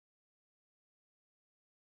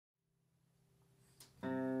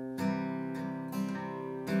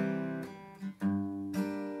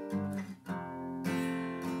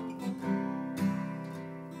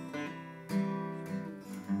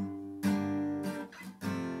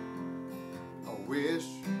wish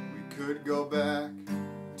we could go back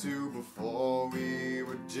to before we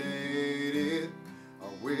were jaded. I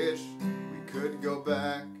wish we could go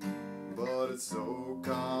back, but it's so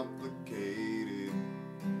complicated.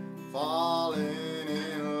 Falling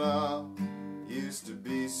in love used to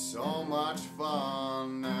be so much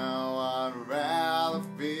fun. Now I'd rather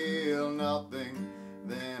feel nothing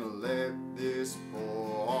than let this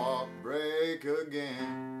poor heart break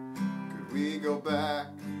again. Could we go back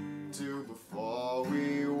to before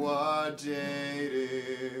we were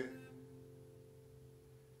jaded?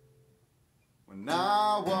 When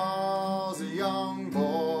I was a young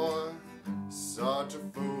boy, such a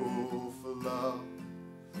fool for love,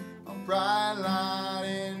 a bright light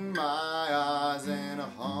in my eyes and a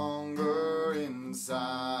hunger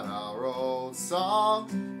inside. I wrote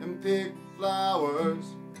songs and picked flowers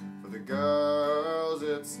for the girls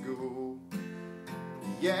at school.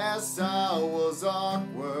 Yes, I was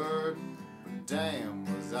awkward, but damn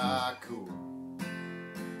was I cool.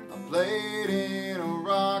 I played in a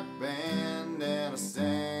rock band and I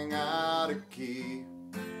sang out of key,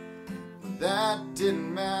 but that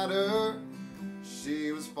didn't matter.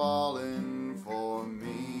 She was falling for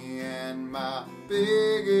me, and my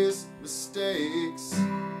biggest mistakes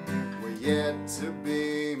were yet to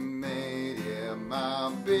be made. Yeah,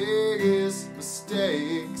 my biggest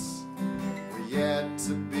mistakes were yet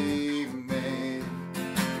to be made.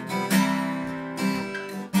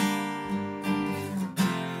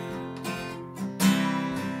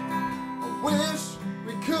 I wish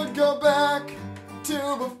we could go back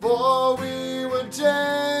to before we were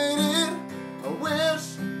jaded. I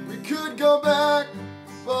wish we could go back,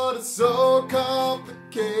 but it's so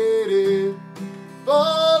complicated.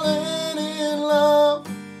 Falling in love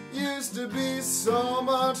used to be so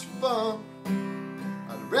much fun.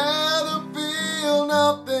 I'd rather feel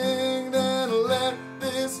nothing than let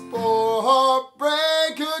this poor heart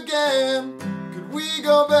break again. Could we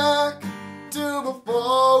go back to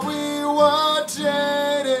before we were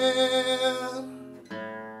jaded?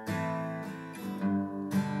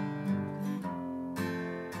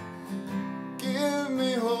 Give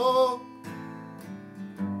me hope.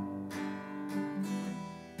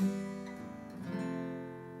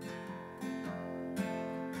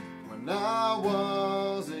 When I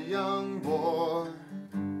was a young boy,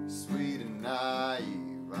 sweet and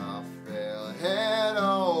naive, I fell head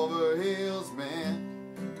over heels, man.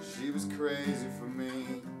 She was crazy for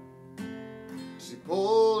me. She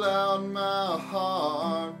pulled out my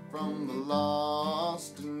heart from the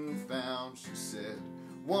lost and found. She said,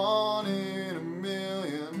 1 in a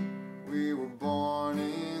million, we were born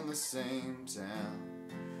in the same town.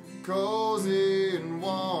 Cozy and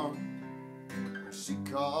warm when she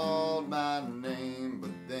called my name,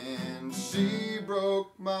 but then she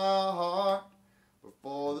broke my heart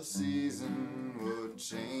before the season would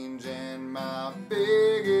change. And my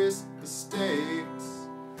biggest mistakes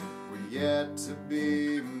were yet to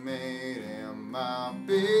be made, and my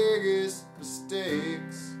biggest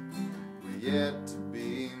mistakes were yet to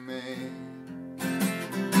be made.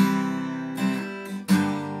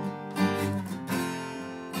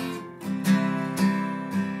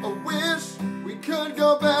 I wish we could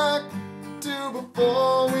go back to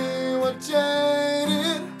before we were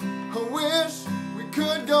jaded. I wish we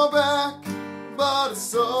could go back, but it's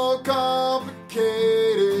so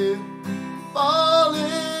complicated.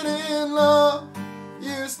 Falling in love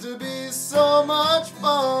used to be so much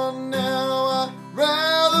fun. Now I'd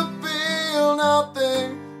rather feel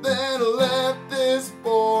nothing than let this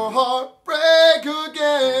poor heart break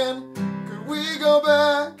again. Could we go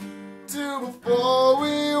back to before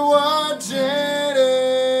we were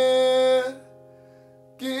jaded?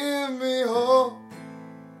 Give me hope.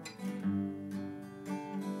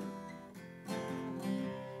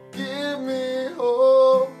 Give me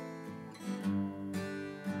hope.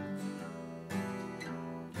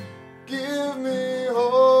 Give me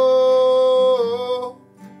hope.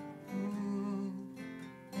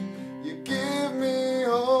 You give me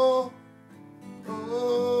hope.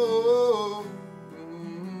 Oh.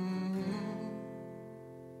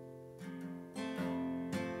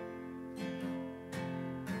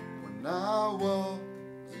 When I was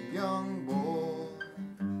a young boy,